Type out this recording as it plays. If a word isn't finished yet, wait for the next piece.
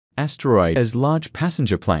Asteroid as large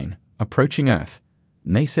passenger plane approaching Earth.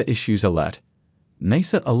 NASA issues alert.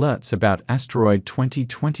 NASA alerts about Asteroid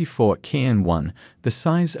 2024 KN1, the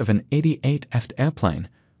size of an 88ft airplane,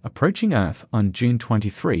 approaching Earth on June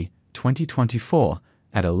 23, 2024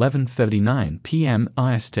 at 11:39 PM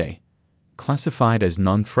IST. Classified as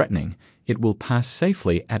non-threatening, it will pass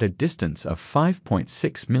safely at a distance of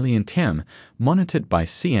 5.6 million km, monitored by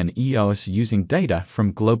CNEOS using data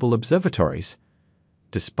from global observatories.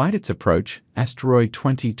 Despite its approach, Asteroid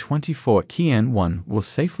 2024 KN1 will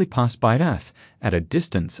safely pass by Earth at a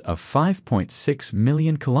distance of 5.6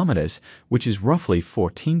 million kilometers, which is roughly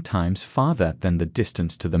 14 times farther than the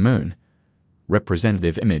distance to the Moon.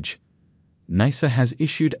 Representative image. NASA has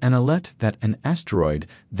issued an alert that an asteroid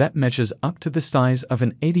that measures up to the size of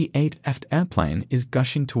an 88ft airplane is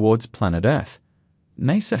gushing towards planet Earth.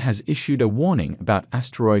 NASA has issued a warning about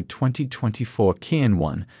Asteroid 2024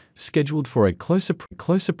 KN1, scheduled for a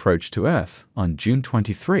close approach to Earth on June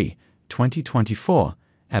 23, 2024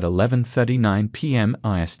 at 11:39 PM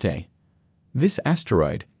IST. This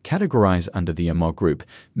asteroid, categorized under the AMO group,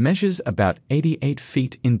 measures about 88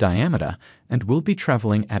 feet in diameter and will be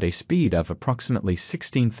traveling at a speed of approximately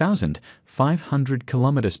 16,500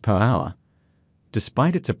 kilometers per hour.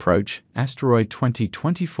 Despite its approach, Asteroid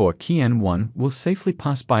 2024 KN1 will safely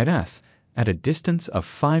pass by Earth at a distance of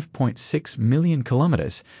 5.6 million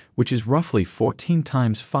kilometers, which is roughly 14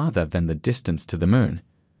 times farther than the distance to the Moon.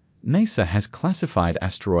 NASA has classified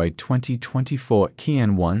Asteroid 2024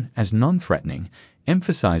 KN1 as non-threatening,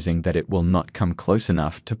 emphasizing that it will not come close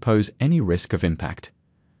enough to pose any risk of impact.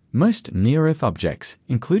 Most near-Earth objects,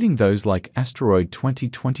 including those like Asteroid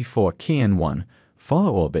 2024 KN1,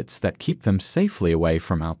 follow orbits that keep them safely away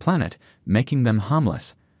from our planet, making them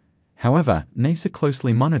harmless. However, NASA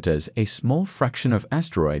closely monitors a small fraction of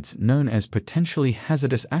asteroids known as potentially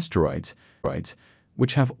hazardous asteroids,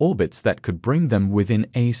 which have orbits that could bring them within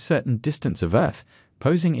a certain distance of Earth,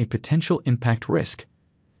 posing a potential impact risk.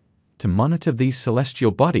 To monitor these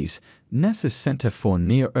celestial bodies, NASA's Center for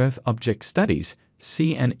Near-Earth Object Studies,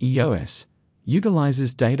 CNEOS,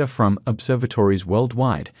 utilizes data from observatories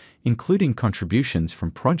worldwide, including contributions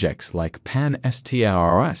from projects like PM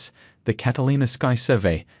IST, the Catalina Sky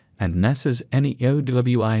Survey, and NASA's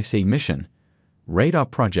CNEOS mission. Radar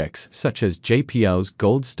projects such as JPL's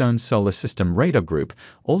Goldstone Solar System Radar Group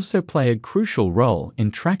also play a crucial role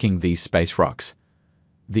in tracking these space rocks.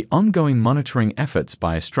 The ongoing monitoring efforts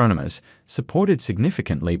by astronomers, supported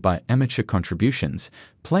significantly by amateur contributions,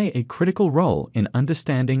 play a critical role in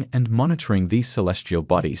understanding and monitoring these celestial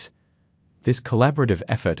bodies. This collaborative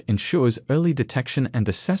effort ensures early detection and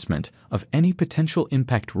assessment of any potential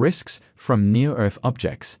impact risks from near-Earth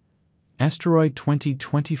objects. Asteroid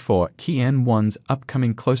 2024 KN1's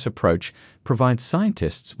upcoming close approach provides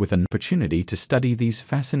scientists with an opportunity to study these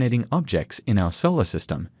fascinating objects in our solar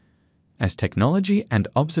system. As technology and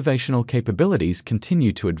observational capabilities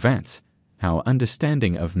continue to advance, our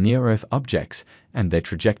understanding of near-Earth objects and their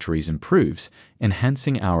trajectories improves,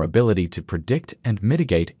 enhancing our ability to predict and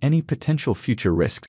mitigate any potential future risks.